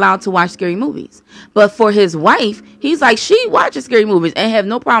are not allowed to watch scary movies. But for his wife, he's like, she watches scary movies and have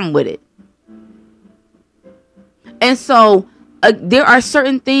no problem with it. And so there are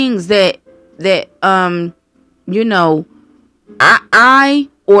certain things that you know, I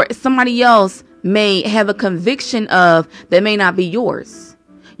or somebody else may have a conviction of that may not be yours.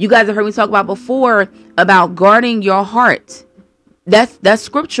 You guys have heard me talk about before about guarding your heart. That's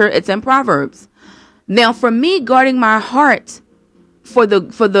scripture. It's in Proverbs. Now, for me, guarding my heart for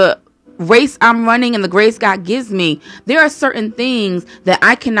the race I'm running and the grace God gives me, there are certain things that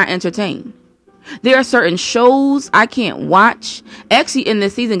I cannot entertain. There are certain shows I can't watch. Actually, in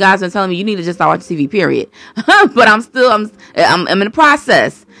this season, God's been telling me you need to just start watching TV, period. But I'm in the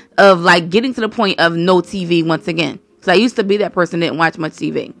process of like getting to the point of no TV once again. So I used to be that person that didn't watch much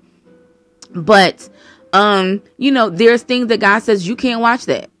TV. But, you know, there's things that God says you can't watch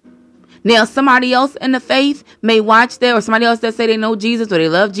that. Now, somebody else in the faith may watch that, or somebody else that say they know Jesus or they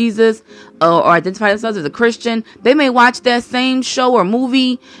love Jesus or identify themselves as a Christian. They may watch that same show or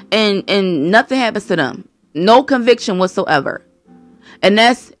movie and nothing happens to them. No conviction whatsoever. And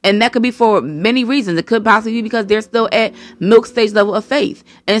that could be for many reasons. It could possibly be because they're still at milk stage level of faith.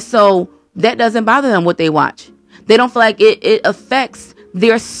 And so that doesn't bother them what they watch. They don't feel like it affects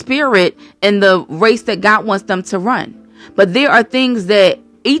their spirit in the race that God wants them to run. But there are things that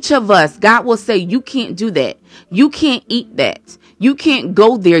each of us, God will say, you can't do that. You can't eat that. You can't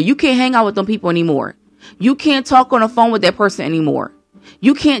go there. You can't hang out with them people anymore. You can't talk on the phone with that person anymore.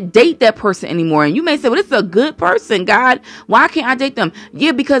 You can't date that person anymore. And you may say, well, this is a good person, God. Why can't I date them?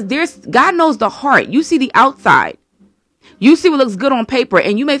 Yeah, because God knows the heart. You see the outside. You see what looks good on paper.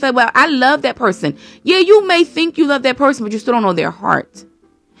 And you may say, well, I love that person. Yeah, you may think you love that person, but you still don't know their heart.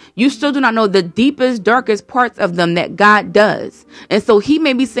 You still do not know the deepest, darkest parts of them that God does. And so he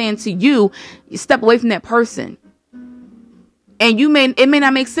may be saying to you, step away from that person. And it may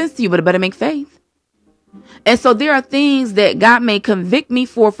not make sense to you, but it better make faith. And so there are things that God may convict me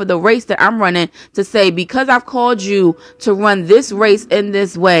for the race that I'm running, to say, because I've called you to run this race in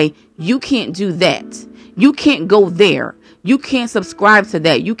this way, you can't do that. You can't go there. You can't subscribe to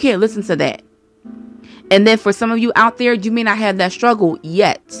that. You can't listen to that. And then for some of you out there, you may not have that struggle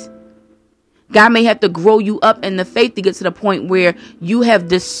yet. God may have to grow you up in the faith to get to the point where you have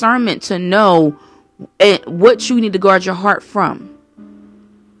discernment to know what you need to guard your heart from.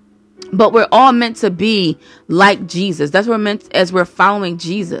 But we're all meant to be like Jesus. That's what we're meant as we're following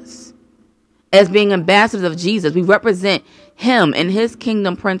Jesus. As being ambassadors of Jesus. We represent him and his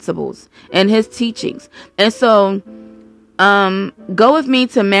kingdom principles and his teachings. And so go with me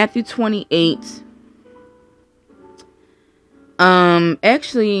to Matthew 28.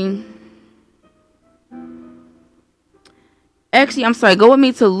 Actually, I'm sorry. Go with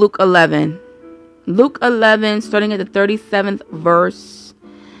me to Luke 11. Luke 11, starting at the 37th verse.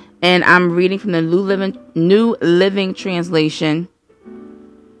 And I'm reading from the New Living Translation.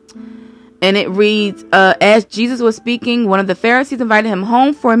 And it reads, as Jesus was speaking, one of the Pharisees invited him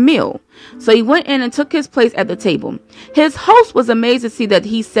home for a meal. So he went in and took his place at the table. His host was amazed to see that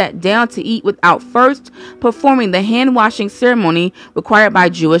he sat down to eat without first performing the hand-washing ceremony required by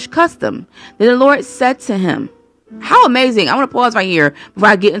Jewish custom. Then the Lord said to him, how amazing. I want to pause right here before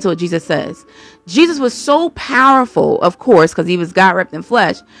I get into what Jesus says. Jesus was so powerful, of course, because he was God wrapped in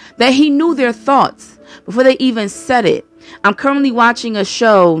flesh, that he knew their thoughts before they even said it. I'm currently watching a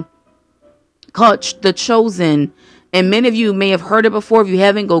show called The Chosen, and many of you may have heard it before. If you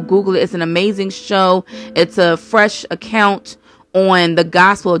haven't, go Google it. It's an amazing show. It's a fresh account on the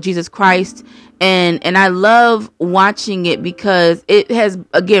gospel of Jesus Christ. And I love watching it because it has,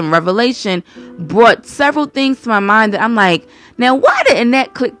 again, revelation brought several things to my mind that I'm like, now why didn't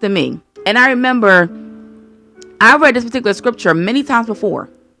that click to me? And I remember I read this particular scripture many times before,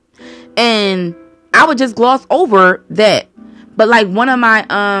 and I would just gloss over that. But like one of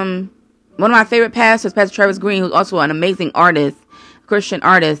my favorite pastors, Pastor Travis Green, who's also an amazing artist, Christian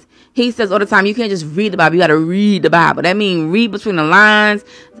artist, he says all the time, you can't just read the Bible, you got to read the Bible. That means read between the lines,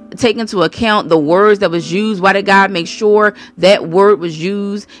 take into account the words that was used. Why did God make sure that word was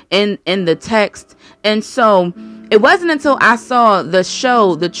used in the text? And so it wasn't until I saw the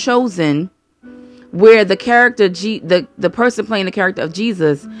show, The Chosen, where the character, the person playing the character of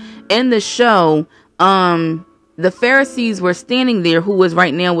Jesus in the show, the Pharisees were standing there, who was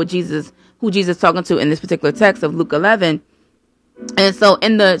right now with Jesus, who Jesus talking to in this particular text of Luke 11. And so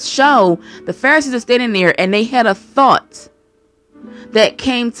in the show, the Pharisees are standing there and they had a thought that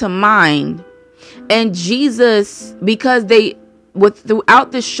came to mind. And Jesus, because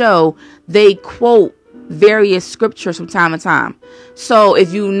throughout the show, they quote various scriptures from time to time. So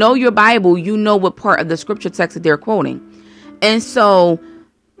if you know your Bible, you know what part of the scripture text that they're quoting. And so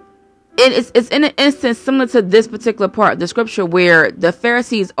it's in an instance similar to this particular part of the scripture where the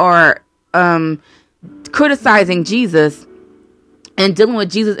Pharisees are criticizing Jesus and dealing with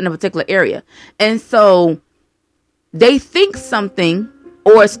Jesus in a particular area. And so they think something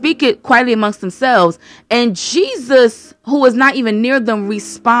or speak it quietly amongst themselves, and Jesus, who is not even near them,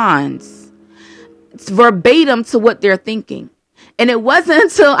 responds verbatim to what they're thinking. And it wasn't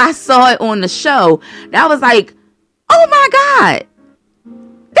until I saw it on the show that I was like, oh my God,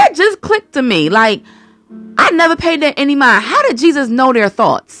 that just clicked to me. Like, I never paid that any mind. How did Jesus know their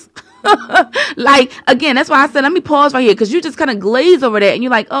thoughts? Like, again, that's why I said, let me pause right here, because you just kind of glaze over that and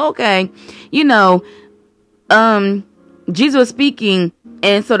you're like, oh, okay, Jesus was speaking,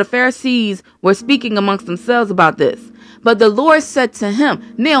 and so the Pharisees were speaking amongst themselves about this. But the Lord said to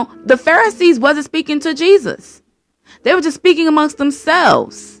him, now the Pharisees wasn't speaking to Jesus. They were just speaking amongst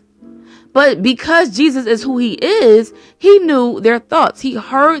themselves. But because Jesus is who he is, he knew their thoughts. He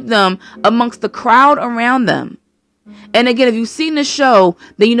heard them amongst the crowd around them. And again, if you've seen the show,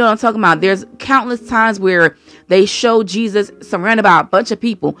 then you know what I'm talking about. There's countless times where they show Jesus surrounded by a bunch of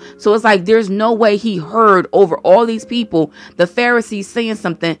people. So it's like there's no way he heard over all these people, the Pharisees saying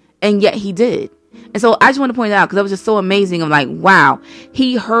something, and yet he did. And so I just want to point out, because that was just so amazing. I'm like, wow,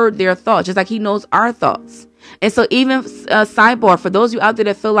 he heard their thoughts, just like he knows our thoughts. And so even sidebar, for those of you out there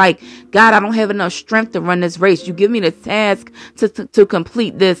that feel like, God, I don't have enough strength to run this race. You give me the task to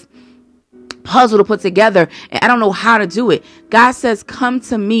complete this puzzle to put together, and I don't know how to do it. God says, come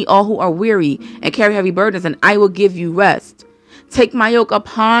to me, all who are weary and carry heavy burdens, and I will give you rest. Take my yoke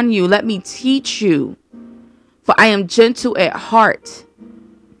upon you. Let me teach you, for I am gentle at heart,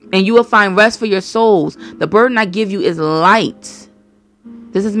 and you will find rest for your souls. The burden I give you is light.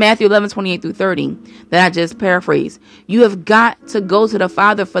 This is Matthew 11:28-30 that I just paraphrased. You have got to go to the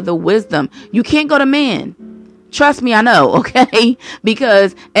Father for the wisdom. You can't go to man. Trust me, I know, okay?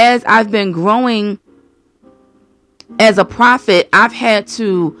 Because as I've been growing as a prophet, I've tried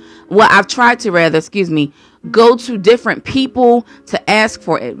to go to different people to ask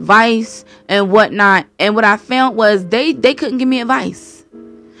for advice and whatnot. And what I found was they couldn't give me advice.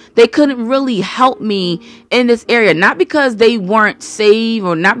 They couldn't really help me in this area. Not because they weren't saved,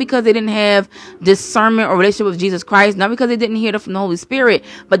 or not because they didn't have discernment or relationship with Jesus Christ. Not because they didn't hear it from the Holy Spirit.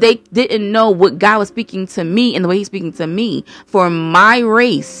 But they didn't know what God was speaking to me and the way he's speaking to me for my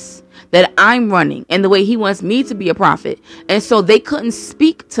race that I'm running and the way he wants me to be a prophet. And so they couldn't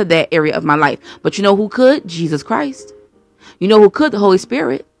speak to that area of my life. But you know who could? Jesus Christ. You know who could? The Holy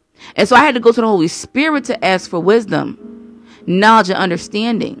Spirit. And so I had to go to the Holy Spirit to ask for wisdom, knowledge, and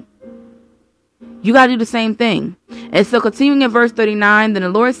understanding. You got to do the same thing. And so continuing in verse 39, then the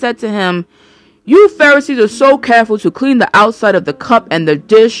Lord said to him, you Pharisees are so careful to clean the outside of the cup and the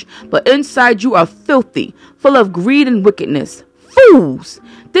dish, but inside you are filthy, full of greed and wickedness. Fools!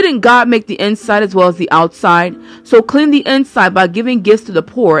 Didn't God make the inside as well as the outside? So clean the inside by giving gifts to the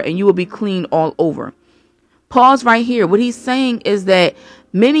poor, and you will be clean all over. Pause right here. What he's saying is that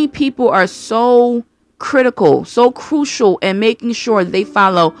many people are so critical, so crucial in making sure they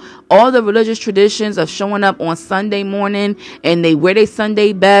follow all the religious traditions of showing up on Sunday morning, and they wear their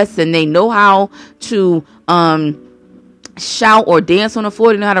Sunday best, and they know how to shout or dance on the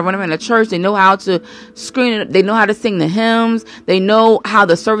floor. They know how to run around the church. They know how to scream. They know how to sing the hymns. They know how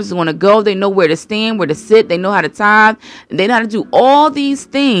the service is going to go. They know where to stand, where to sit. They know how to tithe. They know how to do all these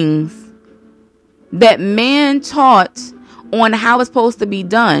things that man taught on how it's supposed to be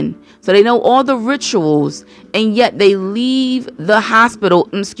done. So they know all the rituals, and yet they leave the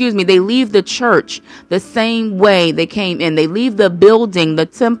they leave the church the same way they came in. They leave the building, the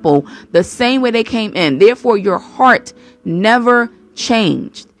temple, the same way they came in. Therefore, your heart never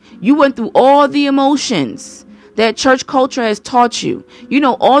changed. You went through all the emotions that church culture has taught you. You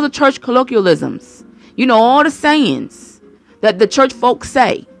know all the church colloquialisms. You know all the sayings that the church folks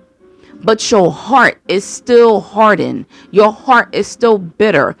say. But your heart is still hardened. Your heart is still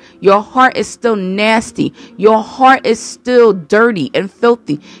bitter. Your heart is still nasty. Your heart is still dirty and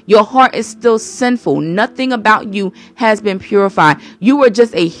filthy. Your heart is still sinful. Nothing about you has been purified. You were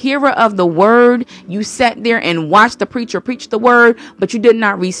just a hearer of the word. You sat there and watched the preacher preach the word, but you did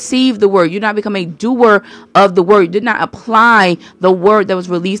not receive the word. You did not become a doer of the word. You did not apply the word that was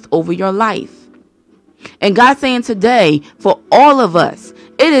released over your life. And God's saying today, for all of us,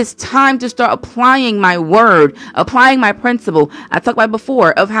 it is time to start applying my word, applying my principle. I talked about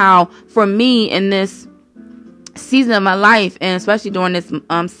before of how for me in this season of my life, and especially during this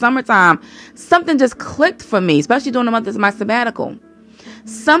summertime, something just clicked for me, especially during the month of my sabbatical.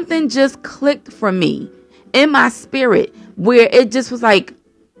 Something just clicked for me in my spirit where it just was like,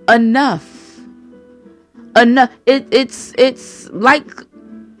 enough.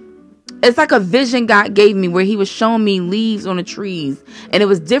 It's like a vision God gave me where he was showing me leaves on the trees, and it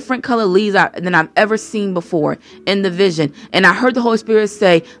was different color leaves than I've ever seen before in the vision. And I heard the Holy Spirit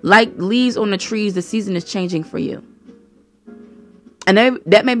say, like leaves on the trees, the season is changing for you. And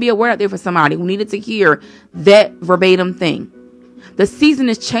that may be a word out there for somebody who needed to hear that verbatim thing. The season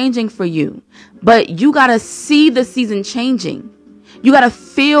is changing for you, but you got to see the season changing. You got to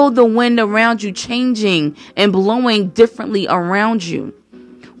feel the wind around you changing and blowing differently around you.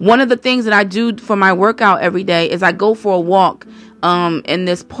 One of the things that I do for my workout every day is I go for a walk in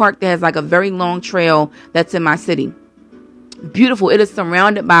this park that has like a very long trail that's in my city. Beautiful. It is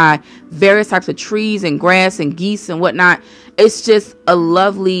surrounded by various types of trees and grass and geese and whatnot. It's just a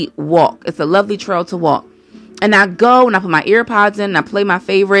lovely walk. It's a lovely trail to walk. And I go and I put my earpods in and I play my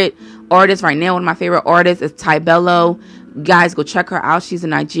favorite artist. Right now, one of my favorite artists is Tybello. Guys, go check her out. She's a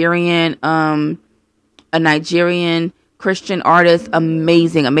Nigerian Christian artist.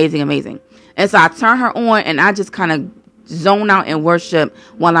 Amazing. And so I turn her on and I just kind of zone out and worship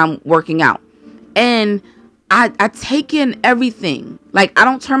while I'm working out. And I take in everything. Like, I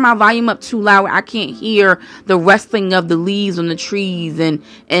don't turn my volume up too loud. I can't hear the rustling of the leaves on the trees and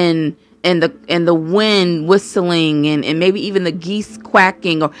the wind whistling and maybe even the geese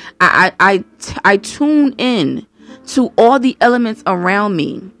quacking. Or I tune in to all the elements around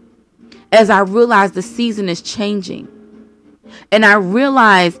me as I realize the season is changing. And I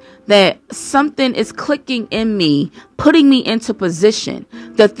realize that something is clicking in me, putting me into position.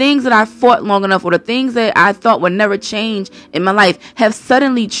 The things that I fought long enough, or the things that I thought would never change in my life, have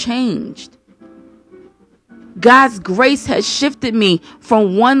suddenly changed. God's grace has shifted me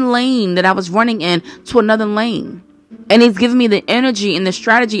from one lane that I was running in to another lane. And he's given me the energy and the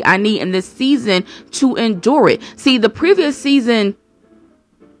strategy I need in this season to endure it. See, the previous season,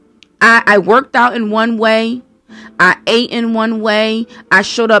 I worked out in one way. I ate in one way. I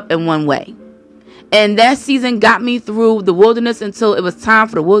showed up in one way. And that season got me through the wilderness until it was time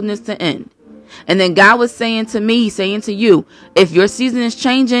for the wilderness to end. And then God was saying to me, saying to you, if your season is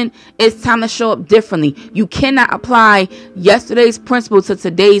changing, it's time to show up differently. You cannot apply yesterday's principle to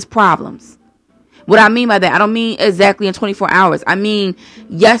today's problems. What I mean by that, I don't mean exactly in 24 hours. I mean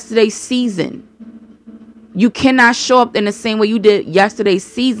yesterday's season. You cannot show up in the same way you did yesterday's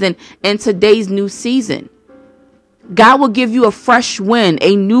season in today's new season. God will give you a fresh wind,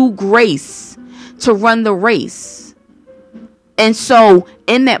 a new grace to run the race. And so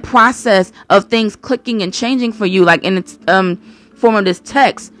in that process of things clicking and changing for you, like in its form of this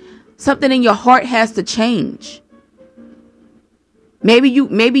text, something in your heart has to change. Maybe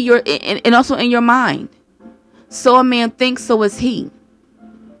you're, and also in your mind. So a man thinks, so is he.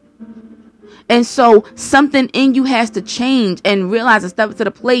 And so something in you has to change and realize and step to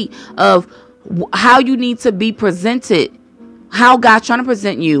the plate of how you need to be presented, how God's trying to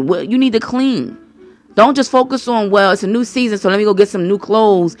present you. Well, you need to clean. Don't just focus on, well, it's a new season, so let me go get some new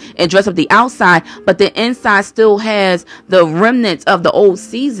clothes and dress up the outside, but the inside still has the remnants of the old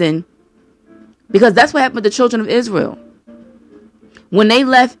season, because that's what happened to the children of Israel. When they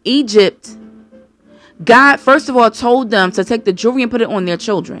left Egypt, God, first of all, told them to take the jewelry and put it on their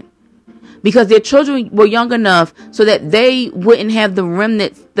children, because their children were young enough so that they wouldn't have the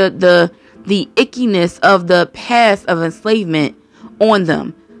remnants, the ickiness of the past of enslavement on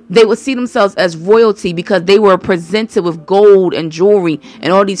them. They would see themselves as royalty because they were presented with gold and jewelry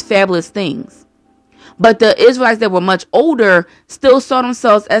and all these fabulous things. But the Israelites that were much older still saw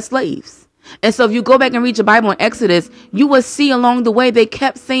themselves as slaves. And so if you go back and read your Bible in Exodus, you will see along the way they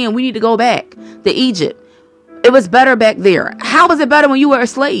kept saying, we need to go back to Egypt. It was better back there. How was it better when you were a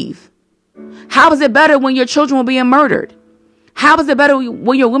slave? How was it better when your children were being murdered? How was it better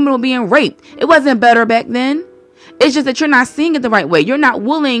when your women were being raped? It wasn't better back then. It's just that you're not seeing it the right way. You're not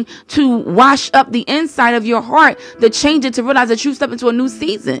willing to wash up the inside of your heart to change it, to realize that you step into a new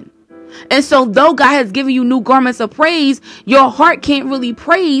season. And so though God has given you new garments of praise, your heart can't really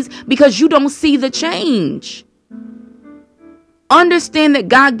praise because you don't see the change. Understand that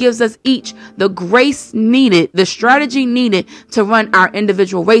God gives us each the grace needed, the strategy needed to run our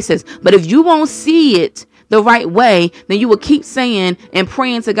individual races. But if you won't see it the right way, then you will keep saying and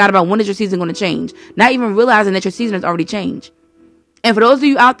praying to God about when is your season going to change, not even realizing that your season has already changed. And for those of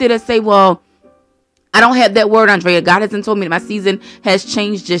you out there that say, well, I don't have that word, Andrea, God hasn't told me that my season has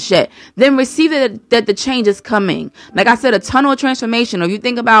changed just yet, then receive it that the change is coming. Like I said, a tunnel of transformation, or you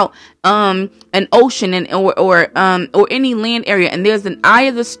think about an ocean or any land area, and there's an eye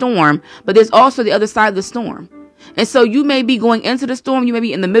of the storm, but there's also the other side of the storm. And so you may be going into the storm, you may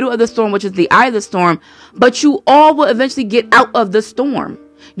be in the middle of the storm, which is the eye of the storm, but you all will eventually get out of the storm.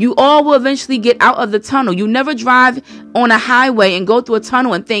 You all will eventually get out of the tunnel. You never drive on a highway and go through a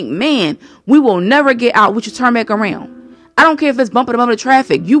tunnel and think, man, we will never get out. We should turn back around. I don't care if it's bumper to bumper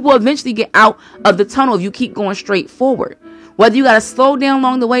traffic. You will eventually get out of the tunnel if you keep going straight forward. Whether you got to slow down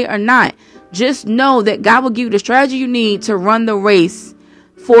along the way or not, just know that God will give you the strategy you need to run the race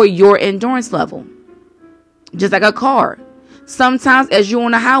for your endurance level. Just like a car. Sometimes as you're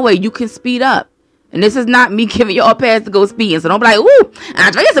on the highway, you can speed up. And this is not me giving y'all a pass to go speeding. So don't be like, ooh,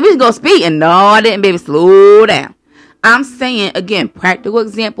 Andrea said we can go speeding. No, I didn't, baby. Slow down. I'm saying, again, practical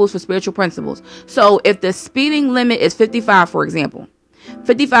examples for spiritual principles. So if the speeding limit is 55, for example,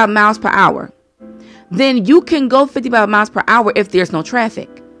 55 miles per hour, then you can go 55 miles per hour if there's no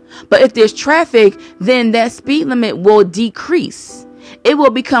traffic. But if there's traffic, then that speed limit will decrease. It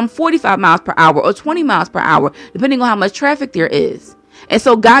will become 45 miles per hour or 20 miles per hour, depending on how much traffic there is. And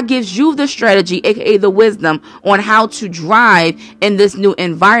so God gives you the strategy, aka the wisdom, on how to drive in this new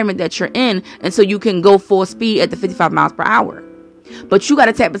environment that you're in, and so you can go full speed at the 55 miles per hour. But you got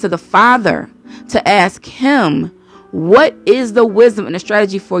to tap into the Father to ask him, what is the wisdom and the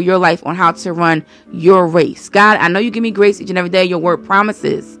strategy for your life on how to run your race? God, I know you give me grace each and every day. Your word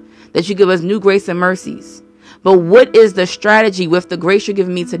promises that you give us new grace and mercies. But what is the strategy with the grace you're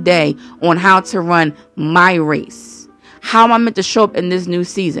giving me today on how to run my race? How am I meant to show up in this new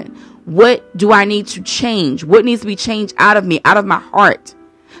season? What do I need to change? What needs to be changed out of me, out of my heart,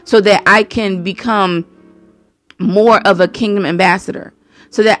 so that I can become more of a kingdom ambassador,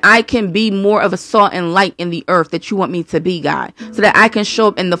 so that I can be more of a salt and light in the earth that you want me to be, God, so that I can show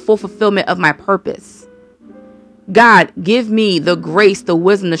up in the full fulfillment of my purpose. God, give me the grace, the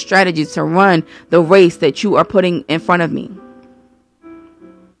wisdom, the strategies to run the race that you are putting in front of me.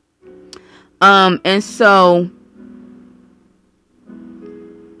 And so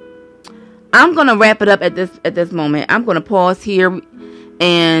I'm going to wrap it up at this moment. I'm going to pause here,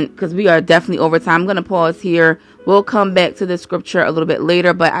 and because we are definitely over time, I'm going to pause here. We'll come back to the scripture a little bit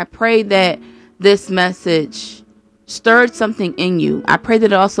later, but I pray that this message stirred something in you. I pray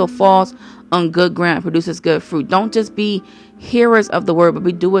that it also falls on good ground and produces good fruit. Don't just be hearers of the word, but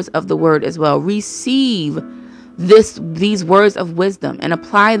be doers of the word as well. Receive these words of wisdom and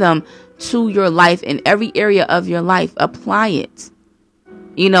apply them to your life in every area of your life. Apply it.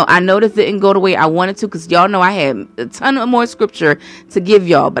 You know, I noticed it didn't go the way I wanted to, because y'all know I had a ton of more scripture to give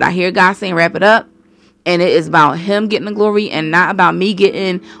y'all. But I hear God saying wrap it up. And it is about him getting the glory and not about me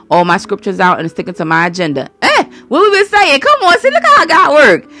getting all my scriptures out and sticking to my agenda. What we been saying? Come on, see, look how God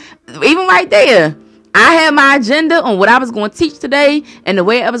work. Even right there. I had my agenda on what I was going to teach today and the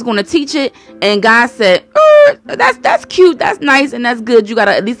way I was going to teach it. And God said, that's cute. That's nice. And that's good. You got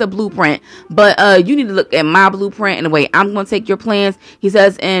at least a blueprint. But you need to look at my blueprint and the way I'm going to take your plans. He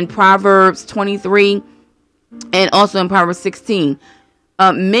says in Proverbs 23 and also in Proverbs 16,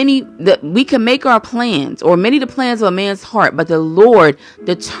 we can make our plans, or many the plans of a man's heart, but the Lord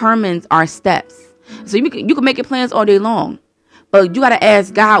determines our steps. So you can make your plans all day long. But you got to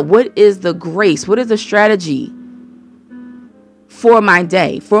ask God, what is the grace? What is the strategy for my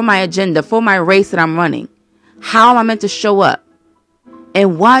day, for my agenda, for my race that I'm running? How am I meant to show up?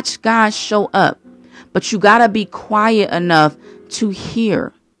 And watch God show up. But you got to be quiet enough to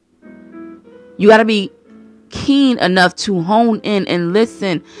hear. You got to be keen enough to hone in and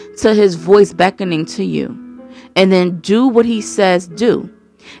listen to his voice beckoning to you. And then do what he says do.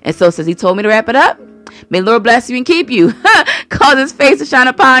 And so since he told me to wrap it up, may the Lord bless you and keep you. cause his face to shine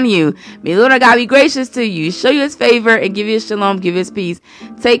upon you. May the Lord our God be gracious to you, show you his favor, and give you his shalom, give you his peace.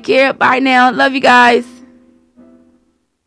 Take care. Bye now. Love you guys.